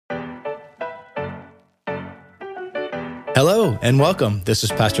Hello and welcome. This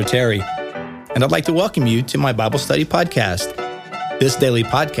is Pastor Terry, and I'd like to welcome you to my Bible study podcast. This daily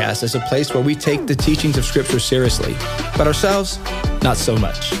podcast is a place where we take the teachings of Scripture seriously, but ourselves, not so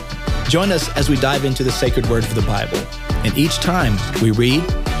much. Join us as we dive into the sacred word of the Bible, and each time we read,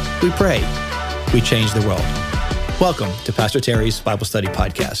 we pray, we change the world. Welcome to Pastor Terry's Bible Study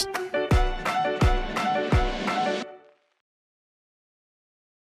Podcast.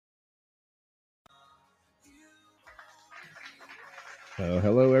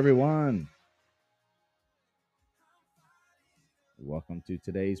 Hello, everyone. Welcome to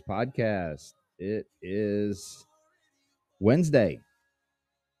today's podcast. It is Wednesday,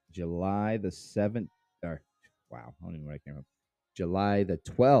 July the 7th. I don't even know what I came up. July the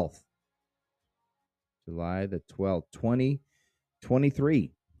 12th. July the 12th,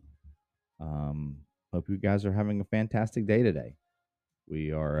 2023. Hope you guys are having a fantastic day today.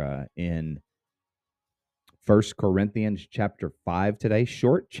 We are in 1 Corinthians chapter 5 today.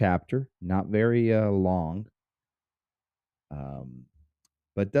 Short chapter, not very long.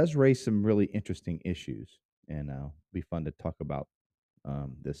 But does raise some really interesting issues, and be fun to talk about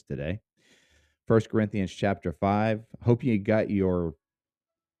this today. 1 Corinthians chapter 5. Hope you got your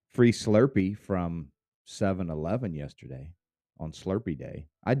free Slurpee from 7-Eleven yesterday on Slurpee Day.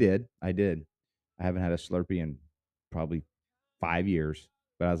 I did. I haven't had a Slurpee in probably 5 years,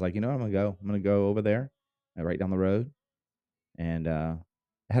 but I was like, you know what, I'm going to go over there, right down the road, and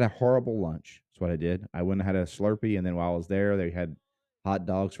had a horrible lunch. That's what I did. I went and had a Slurpee, and then while I was there, they had hot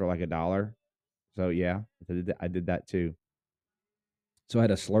dogs for like $1. So yeah, I did that too. So I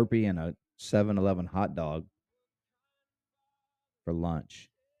had a Slurpee and a 7-Eleven hot dog for lunch.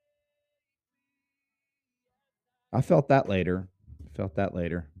 I felt that later,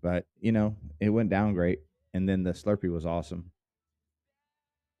 but it went down great. And then the Slurpee was awesome.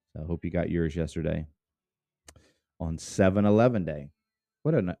 So I hope you got yours yesterday on 7-Eleven Day.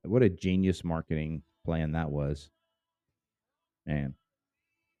 What a genius marketing plan that was. Man,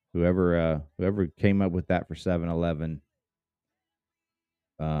 whoever came up with that for 7-Eleven,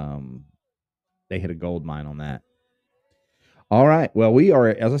 they hit a gold mine on that. All right. Well, we are,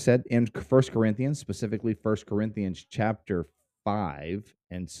 as I said, in 1 Corinthians, specifically 1 Corinthians chapter 5.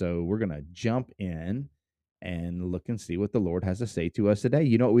 And so we're going to jump in and look and see what the Lord has to say to us today.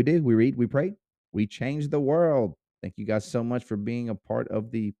 You know what we do? We read, we pray, we change the world. Thank you guys so much for being a part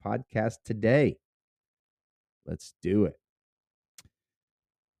of the podcast today. Let's do it.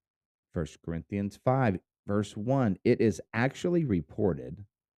 1 Corinthians 5, verse 1. It is actually reported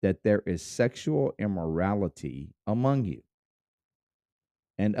that there is sexual immorality among you,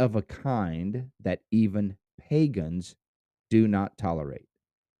 and of a kind that even pagans do not tolerate.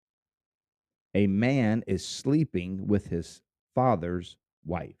 A man is sleeping with his father's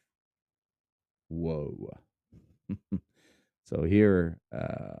wife. Whoa. So here,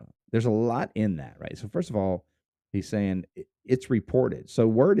 there's a lot in that, right? So first of all, he's saying it's reported. So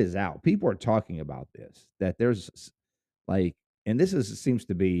word is out. People are talking about this, that there's and seems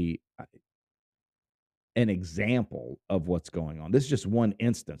to be an example of what's going on. This is just one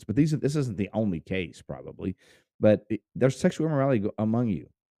instance, but this isn't the only case, probably. But there's sexual immorality among you,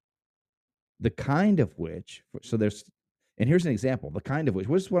 the kind of which. And here's an example: the kind of which.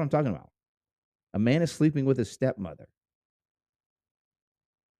 This is what I'm talking about. A man is sleeping with his stepmother,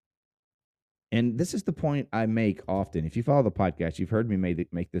 and this is the point I make often. If you follow the podcast, you've heard me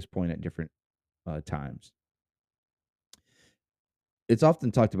make this point at different times. It's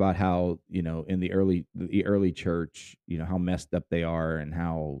often talked about how, in the early church, how messed up they are, and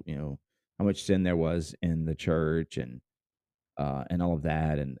how much sin there was in the church, and all of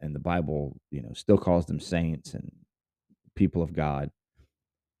that, and the Bible, still calls them saints and people of God.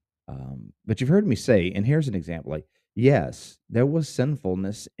 But you've heard me say, and here's an example: yes, there was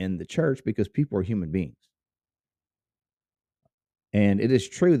sinfulness in the church because people are human beings. And it is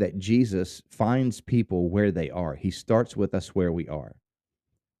true that Jesus finds people where they are. He starts with us where we are.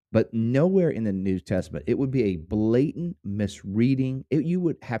 But nowhere in the New Testament, it would be a blatant misreading. You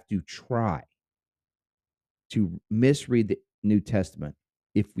would have to try to misread the New Testament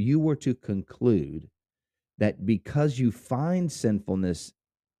if you were to conclude that because you find sinfulness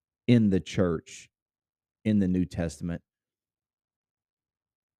in the church in the New Testament,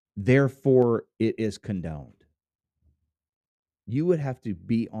 therefore it is condoned. You would have to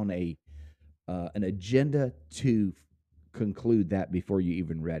be on an agenda to conclude that before you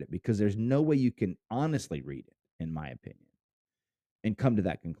even read it, because there's no way you can honestly read it, in my opinion, and come to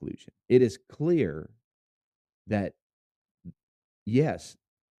that conclusion. It is clear that, yes,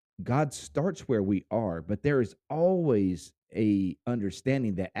 God starts where we are, but there is always a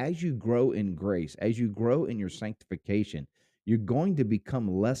understanding that as you grow in grace, as you grow in your sanctification, you're going to become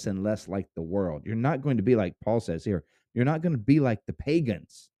less and less like the world. You're not going to be like Paul says here. You're not going to be like the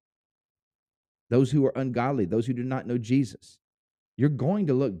pagans, those who are ungodly, those who do not know Jesus. You're going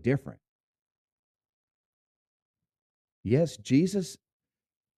to look different. Yes,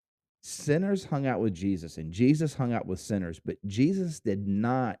 sinners hung out with Jesus and Jesus hung out with sinners, but Jesus did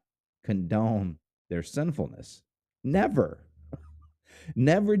not condone their sinfulness. Never.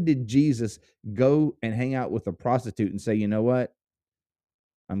 Never did Jesus go and hang out with a prostitute and say, you know what?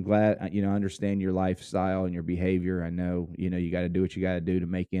 I'm glad, I understand your lifestyle and your behavior. I know, you got to do what you got to do to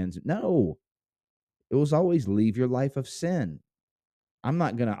make ends. No, it was always leave your life of sin. I'm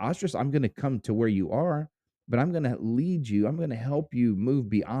not going to ostracize. I'm going to come to where you are, but I'm going to lead you. I'm going to help you move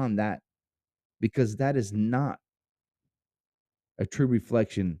beyond that, because that is not a true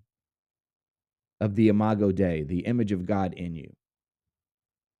reflection of the imago Dei, the image of God in you.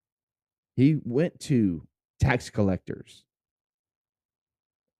 He went to tax collectors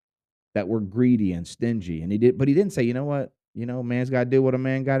that were greedy and stingy, and he didn't say, you know what, man's got to do what a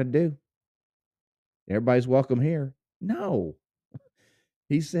man got to do. Everybody's welcome here. No,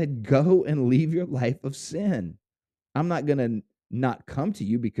 he said, go and leave your life of sin. I'm not going to not come to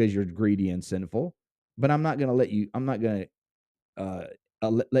you because you're greedy and sinful, but I'm not going to let you. I'm not going to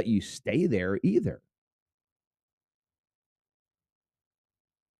let you stay there either.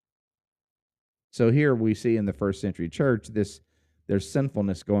 So here we see in the first century church there's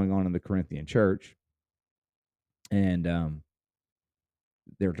sinfulness going on in the Corinthian church, and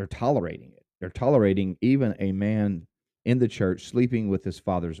they're tolerating it. They're tolerating even a man in the church sleeping with his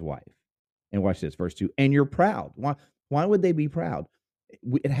father's wife. And watch this, verse 2. And you're proud. Why would they be proud?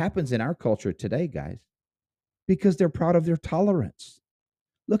 It happens in our culture today, guys, because they're proud of their tolerance.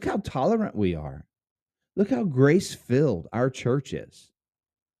 Look how tolerant we are. Look how grace-filled our church is.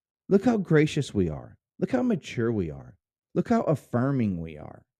 Look how gracious we are. Look how mature we are. Look how affirming we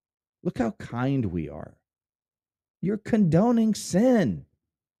are. Look how kind we are. You're condoning sin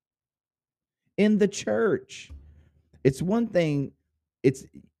in the church. It's one thing,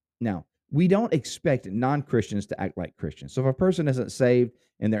 now, we don't expect non-Christians to act like Christians. So if a person isn't saved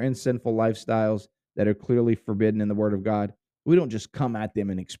and they're in sinful lifestyles that are clearly forbidden in the Word of God, we don't just come at them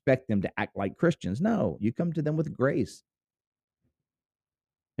and expect them to act like Christians. No, you come to them with grace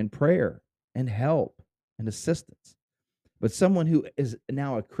and prayer and help and assistance. But someone who is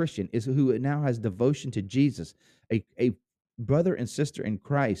now a Christian, who now has devotion to Jesus, a brother and sister in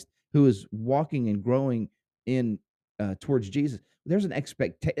Christ who is walking and growing in towards Jesus, there's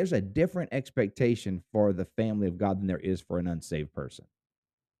a different expectation for the family of God than there is for an unsaved person.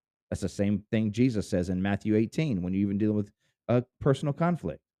 That's the same thing Jesus says in Matthew 18 when you're even dealing with a personal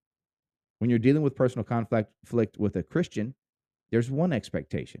conflict. When you're dealing with personal conflict with a Christian, there's one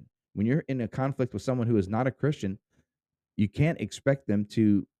expectation. When you're in a conflict with someone who is not a Christian, you can't expect them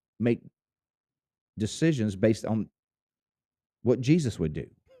to make decisions based on what Jesus would do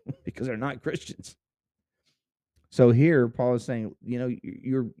because they're not Christians. So here Paul is saying,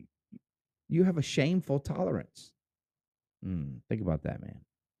 you have a shameful tolerance. Think about that, man.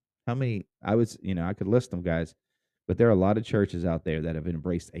 How many I could list them, guys, but there are a lot of churches out there that have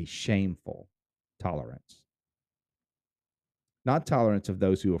embraced a shameful tolerance. Not tolerance of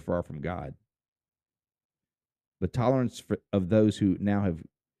those who are far from God, but tolerance of those who now have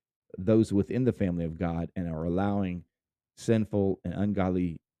those within the family of God and are allowing sinful and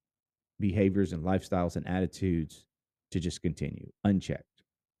ungodly behaviors and lifestyles and attitudes to just continue unchecked.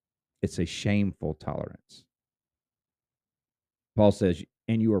 It's a shameful tolerance. Paul says,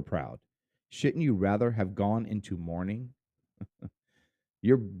 and you are proud. Shouldn't you rather have gone into mourning?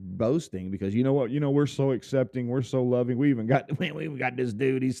 You're boasting because you know what? We're so accepting, we're so loving. We even got this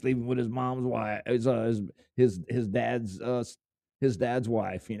dude. He's sleeping with his mom's wife, his dad's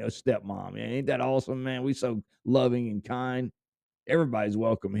wife. Stepmom. Ain't that awesome, man? We so loving and kind. Everybody's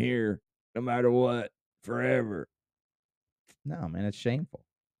welcome here, no matter what, forever. No, man, it's shameful.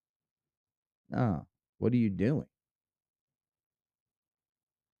 No, what are you doing?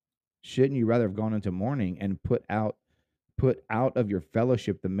 Shouldn't you rather have gone into mourning and put out of your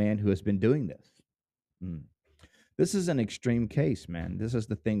fellowship the man who has been doing this? This is an extreme case, man. This is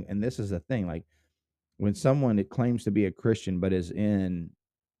the thing, and this is the thing. Like when someone claims to be a Christian but is in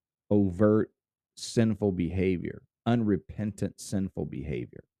overt sinful behavior, unrepentant sinful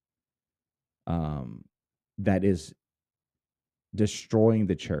behavior, that is destroying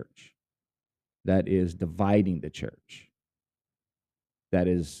the church, that is dividing the church, that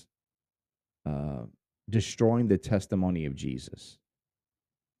is destroying the testimony of Jesus.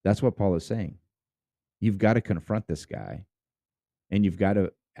 That's what Paul is saying. You've got to confront this guy And you've got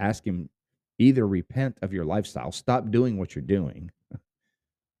to ask him, either repent of your lifestyle, stop doing what you're doing,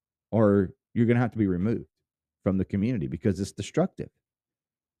 or you're going to have to be removed from the community because it's destructive.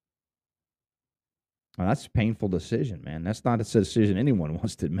 Well, that's a painful decision, man. That's not a decision anyone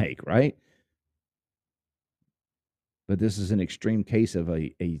wants to make, right? But this is an extreme case of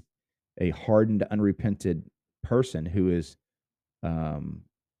a hardened, unrepented person who is um,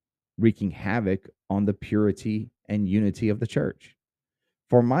 wreaking havoc on the purity and unity of the church.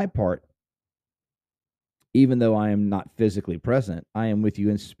 For my part, even though I am not physically present, I am with you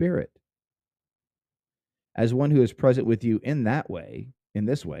in spirit. As one who is present with you in that way, in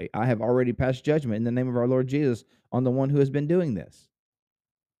this way, I have already passed judgment in the name of our Lord Jesus on the one who has been doing this.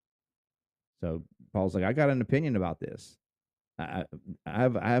 So Paul's like, I got an opinion about this. I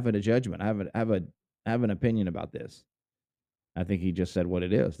have a judgment. I have an opinion about this. I think he just said what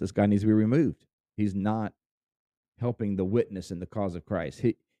it is. This guy needs to be removed. He's not helping the witness in the cause of Christ.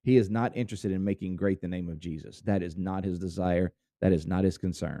 He is not interested in making great the name of Jesus. That is not his desire. That is not his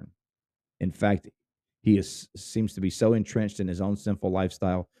concern. In fact, seems to be so entrenched in his own sinful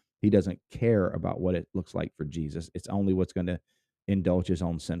lifestyle, he doesn't care about what it looks like for Jesus. It's only what's going to indulge his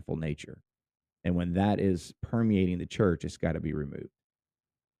own sinful nature. And when that is permeating the church, it's got to be removed.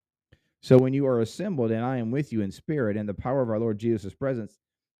 So when you are assembled, and I am with you in spirit, and the power of our Lord Jesus' presence,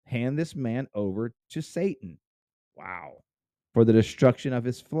 hand this man over to Satan. Wow. For the destruction of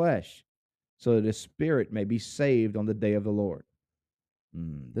his flesh, so that his spirit may be saved on the day of the Lord.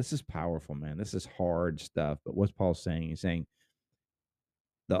 This is powerful, man. This is hard stuff. But what's Paul saying? He's saying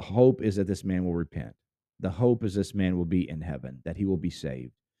the hope is that this man will repent. The hope is this man will be in heaven, that he will be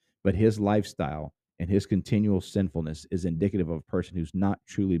saved. But his lifestyle and his continual sinfulness is indicative of a person who's not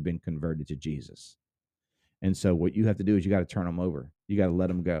truly been converted to Jesus. And so what you have to do is you got to turn them over. You got to let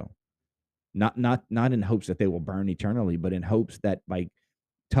them go. Not in hopes that they will burn eternally, but in hopes that by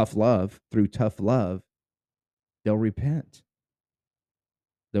through tough love, they'll repent.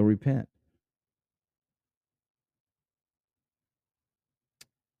 They'll repent.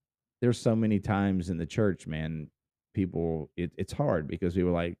 There's so many times in the church, man, it's hard because we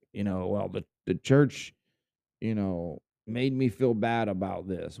were like, well, the church, made me feel bad about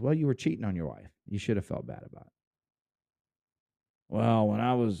this. Well, you were cheating on your wife. You should have felt bad about it. Well, when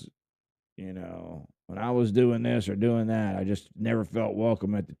I was doing this or doing that, I just never felt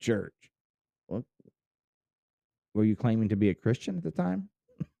welcome at the church. Well, were you claiming to be a Christian at the time?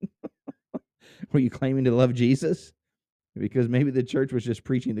 Were you claiming to love Jesus? Because maybe the church was just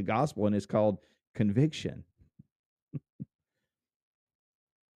preaching the gospel and it's called conviction.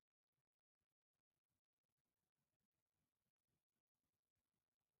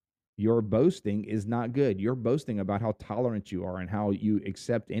 Your boasting is not good. You're boasting about how tolerant you are and how you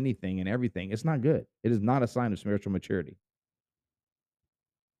accept anything and everything. It's not good. It is not a sign of spiritual maturity.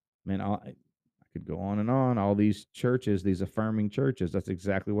 Man, I could go on and on. All these churches, these affirming churches, that's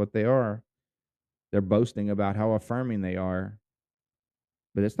exactly what they are. They're boasting about how affirming they are,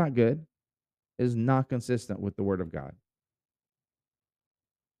 but it's not good. It is not consistent with the Word of God.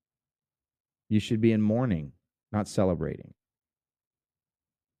 You should be in mourning, not celebrating.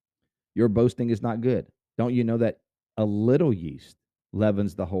 Your boasting is not good. Don't you know that a little yeast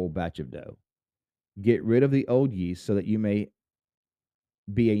leavens the whole batch of dough? Get rid of the old yeast so that you may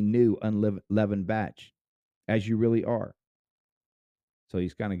be a new unleavened batch, as you really are. So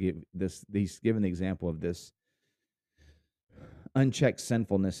he's kind of he's given the example of this unchecked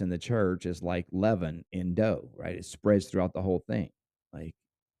sinfulness in the church is like leaven in dough, right? It spreads throughout the whole thing. Like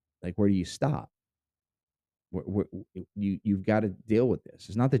where do you stop? You've got to deal with this.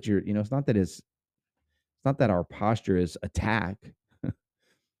 It's not that it's not that our posture is attack,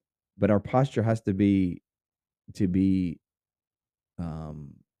 but our posture has to be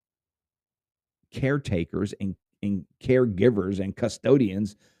um, caretakers and caregivers and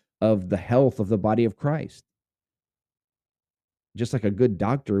custodians of the health of the body of Christ. Just like a good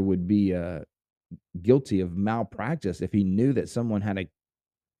doctor would be guilty of malpractice if he knew that someone had a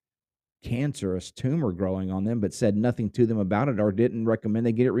cancerous tumor growing on them, but said nothing to them about it or didn't recommend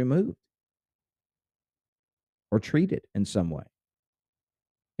they get it removed or treated in some way.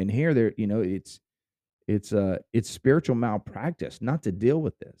 And here, it's spiritual malpractice not to deal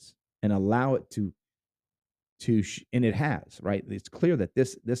with this and allow it and it has, right? It's clear that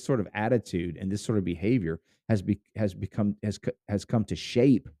this sort of attitude and this sort of behavior has come to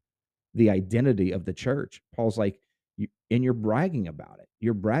shape the identity of the church. Paul's like, you're bragging about it.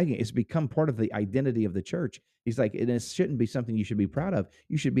 You're bragging. It's become part of the identity of the church. He's like, and it shouldn't be something you should be proud of.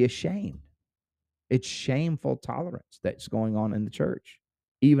 You should be ashamed. It's shameful tolerance that's going on in the church,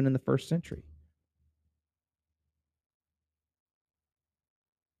 even in the first century.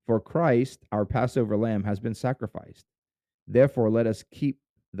 For Christ, our Passover lamb, has been sacrificed. Therefore, let us keep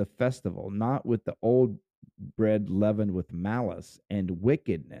the festival, not with the old bread leavened with malice and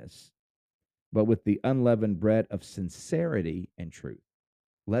wickedness, but with the unleavened bread of sincerity and truth.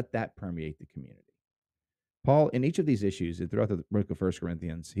 Let that permeate the community. Paul, in each of these issues, and throughout the book of First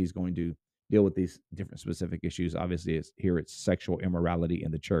Corinthians, he's going to deal with these different specific issues. Obviously, here it's sexual immorality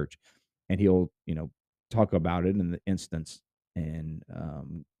in the church, and he'll talk about it in the instance, and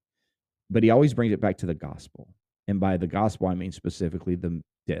but he always brings it back to the gospel. And by the gospel, I mean specifically the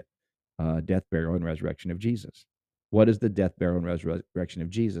death, burial, and resurrection of Jesus. What does the death, burial, and resurrection of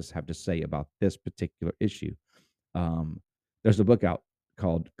Jesus have to say about this particular issue? There's a book out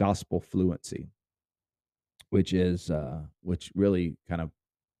called Gospel Fluency, which really kind of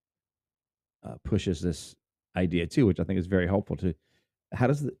pushes this idea too, which I think is very helpful to. How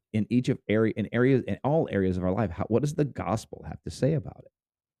does in all areas of our life, what does the gospel have to say about it?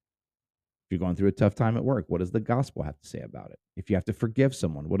 If you're going through a tough time at work, what does the gospel have to say about it? If you have to forgive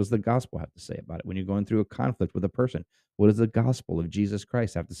someone, what does the gospel have to say about it? When you're going through a conflict with a person, what does the gospel of Jesus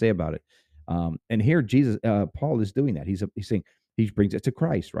Christ have to say about it? And here, Paul is doing that. He's saying he brings it to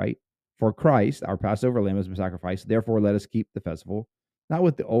Christ, right? For Christ, our Passover lamb has been sacrificed. Therefore, let us keep the festival, not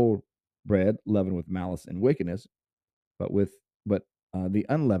with the old bread leavened with malice and wickedness, but the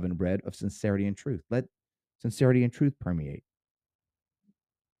unleavened bread of sincerity and truth. Let sincerity and truth permeate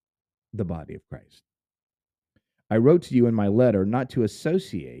the body of Christ. I wrote to you in my letter not to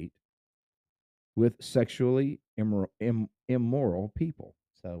associate with sexually immoral people.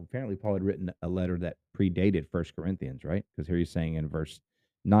 So apparently Paul had written a letter that predated First Corinthians, right? Because here he's saying in verse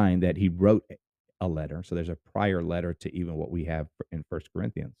 9 that he wrote a letter. So there's a prior letter to even what we have in First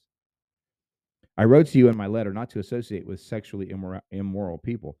Corinthians. I wrote to you in my letter not to associate with sexually immoral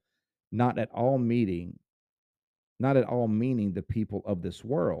people, not at all meaning the people of this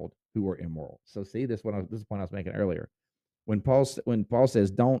world who are immoral. So see, this is the point I was making earlier. When Paul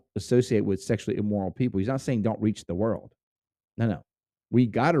says don't associate with sexually immoral people, he's not saying don't reach the world. No. We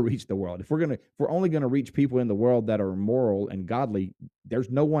got to reach the world. If we're only going to reach people in the world that are moral and godly, there's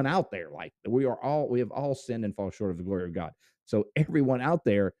no one out there like we have all sinned and fall short of the glory of God. So everyone out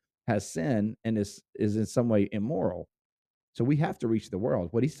there has sinned and is in some way immoral. So we have to reach the world.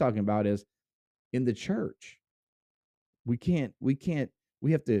 What he's talking about is in the church. We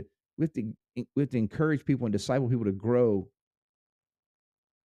have to encourage people and disciple people to grow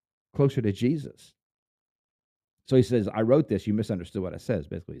closer to Jesus. So he says, I wrote this, you misunderstood what I said, is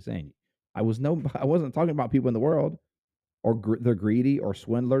basically he's saying. I wasn't talking about people in the world or the greedy or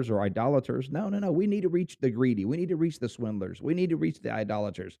swindlers or idolaters. No. We need to reach the greedy. We need to reach the swindlers. We need to reach the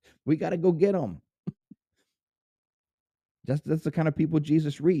idolaters. We got to go get them. That's the kind of people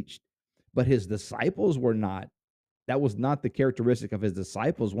Jesus reached. But his disciples were not. That was not the characteristic of his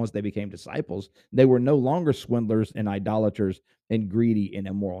disciples once they became disciples. They were no longer swindlers and idolaters and greedy and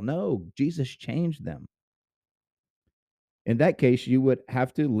immoral. No, Jesus changed them. In that case, you would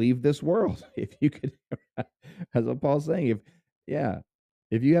have to leave this world if you could, as what Paul's saying.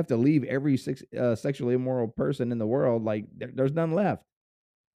 If you have to leave every sexually immoral person in the world, like there's none left.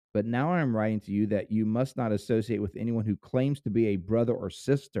 But now I'm writing to you that you must not associate with anyone who claims to be a brother or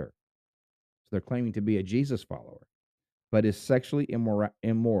sister. So they're claiming to be a Jesus follower, but is sexually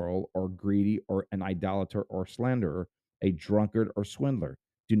immoral or greedy or an idolater or slanderer, a drunkard or swindler.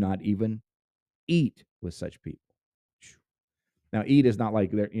 Do not even eat with such people. Now, eat is not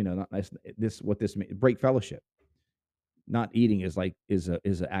like what this means. Break fellowship. Not eating is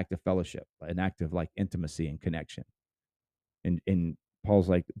an act of fellowship, an act of like intimacy and connection. And Paul's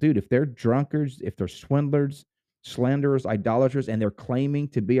like, dude, if they're drunkards, if they're swindlers, slanderers, idolaters, and they're claiming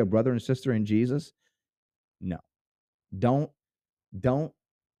to be a brother and sister in Jesus, no, don't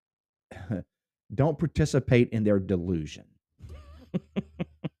don't participate in their delusion.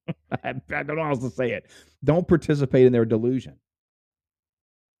 I don't know how else to say it. Don't participate in their delusion.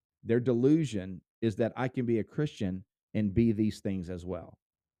 Their delusion is that I can be a Christian and be these things as well.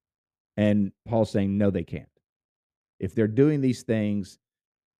 And Paul's saying, no, they can't. If they're doing these things,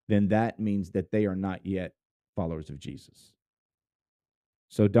 then that means that they are not yet followers of Jesus.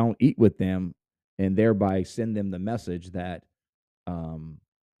 So don't eat with them and thereby send them the message that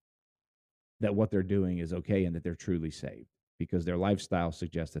that what they're doing is okay and that they're truly saved, because their lifestyle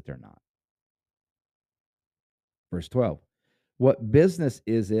suggests that they're not. Verse 12. What business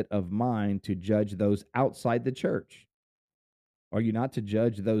is it of mine to judge those outside the church? Are you not to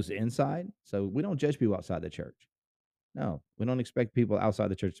judge those inside? So we don't judge people outside the church. No, we don't expect people outside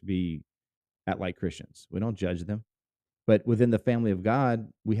the church to act like Christians. We don't judge them. But within the family of God,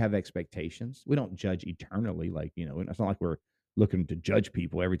 we have expectations. We don't judge eternally. It's not like we're looking to judge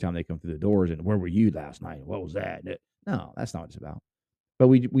people every time they come through the doors. And where were you last night? What was that? No, that's not what it's about. But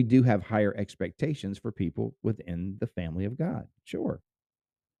we do have higher expectations for people within the family of God. Sure.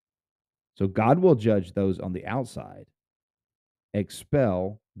 So God will judge those on the outside,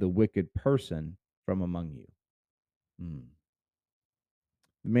 expel the wicked person from among you.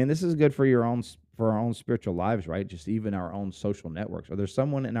 Man, this is good for our own spiritual lives, right? Just even our own social networks. Are there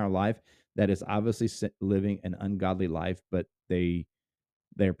someone in our life that is obviously living an ungodly life, but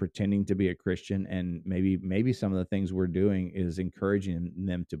they're pretending to be a Christian, and maybe some of the things we're doing is encouraging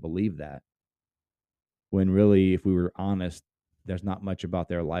them to believe that, when really, if we were honest, there's not much about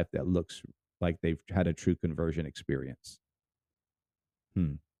their life that looks like they've had a true conversion experience.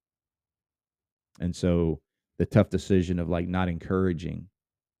 And so the tough decision of like not encouraging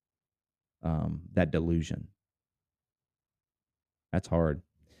that delusion. That's hard.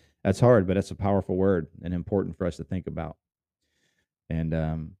 That's hard, but it's a powerful word and important for us to think about. And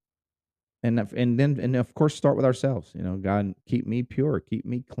then of course start with ourselves. God, keep me pure, keep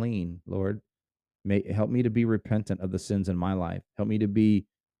me clean, Lord. Help me to be repentant of the sins in my life. Help me to be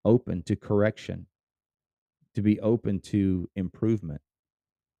open to correction, to be open to improvement,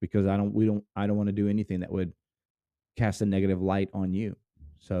 because I don't want to do anything that would cast a negative light on you.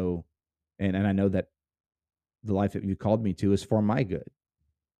 So, and I know that the life that you called me to is for my good.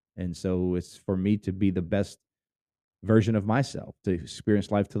 And so it's for me to be the best version of myself, to experience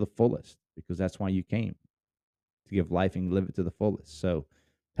life to the fullest, because that's why you came, to give life and live it to the fullest. So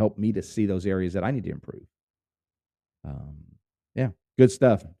help me to see those areas that I need to improve. Yeah, good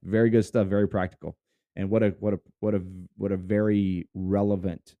stuff. Very good stuff. Very practical. And what a very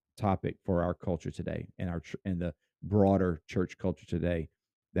relevant topic for our culture today, and the broader church culture today,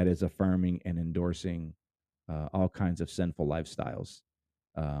 that is affirming and endorsing all kinds of sinful lifestyles,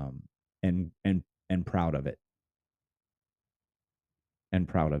 and proud of it,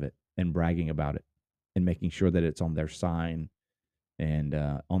 and bragging about it, and making sure that it's on their sign and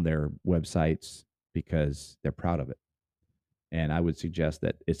on their websites, because they're proud of it. And I would suggest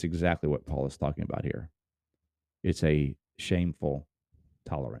that it's exactly what Paul is talking about here. It's a shameful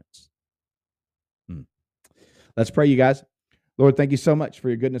tolerance. Let's pray, you guys. Lord, thank you so much for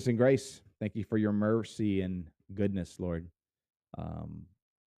your goodness and grace. Thank you for your mercy and goodness, Lord.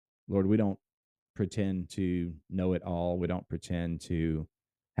 Lord, we don't pretend to know it all. We don't pretend to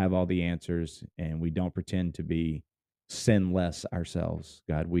have all the answers, and we don't pretend to be sinless ourselves.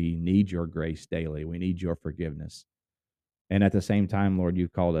 God, we need your grace daily. We need your forgiveness. And at the same time, Lord,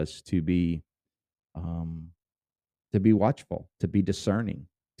 you've called us to be watchful, to be discerning,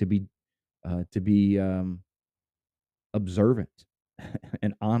 to be observant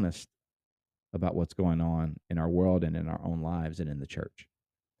and honest about what's going on in our world and in our own lives and in the church.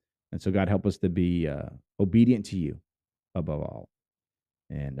 And so, God, help us to be obedient to you above all.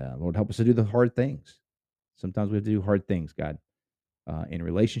 And Lord, help us to do the hard things. Sometimes we have to do hard things, God. In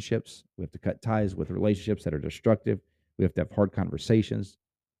relationships, we have to cut ties with relationships that are destructive. We have to have hard conversations.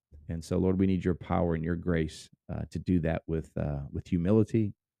 And so, Lord, we need your power and your grace to do that with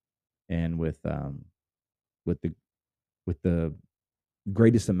humility and with the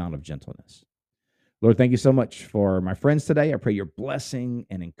greatest amount of gentleness. Lord, thank you so much for my friends today. I pray your blessing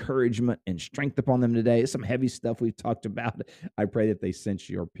and encouragement and strength upon them today. It's some heavy stuff we've talked about. I pray that they sense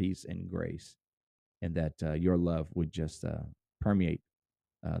your peace and grace, and that your love would just permeate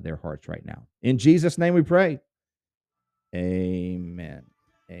their hearts right now. In Jesus' name we pray. Amen.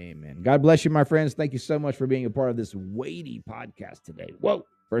 Amen. God bless you, my friends. Thank you so much for being a part of this weighty podcast today. Whoa,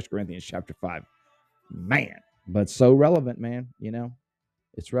 1 Corinthians chapter 5. Man, but so relevant, man.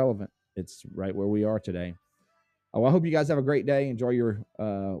 It's relevant. It's right where we are today. Oh, I hope you guys have a great day. Enjoy your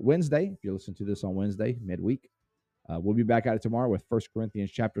Wednesday. If you listen to this on Wednesday, midweek. We'll be back at it tomorrow with 1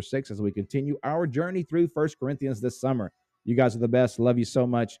 Corinthians chapter 6 as we continue our journey through 1 Corinthians this summer. You guys are the best. Love you so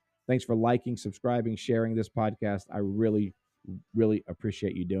much. Thanks for liking, subscribing, sharing this podcast. I really, really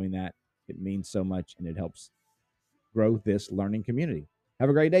appreciate you doing that. It means so much, and it helps grow this learning community. Have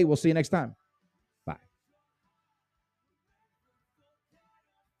a great day. We'll see you next time. Bye.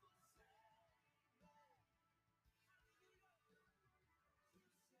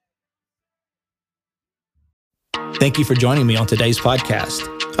 Thank you for joining me on today's podcast.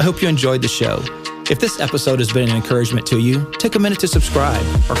 I hope you enjoyed the show. If this episode has been an encouragement to you, take a minute to subscribe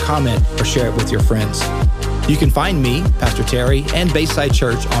or comment or share it with your friends. You can find me, Pastor Terry, and Bayside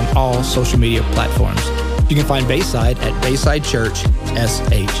Church on all social media platforms. You can find Bayside at Bayside Church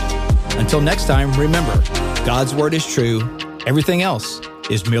SH. Until next time, remember, God's word is true. Everything else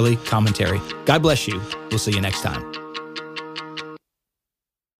is merely commentary. God bless you. We'll see you next time.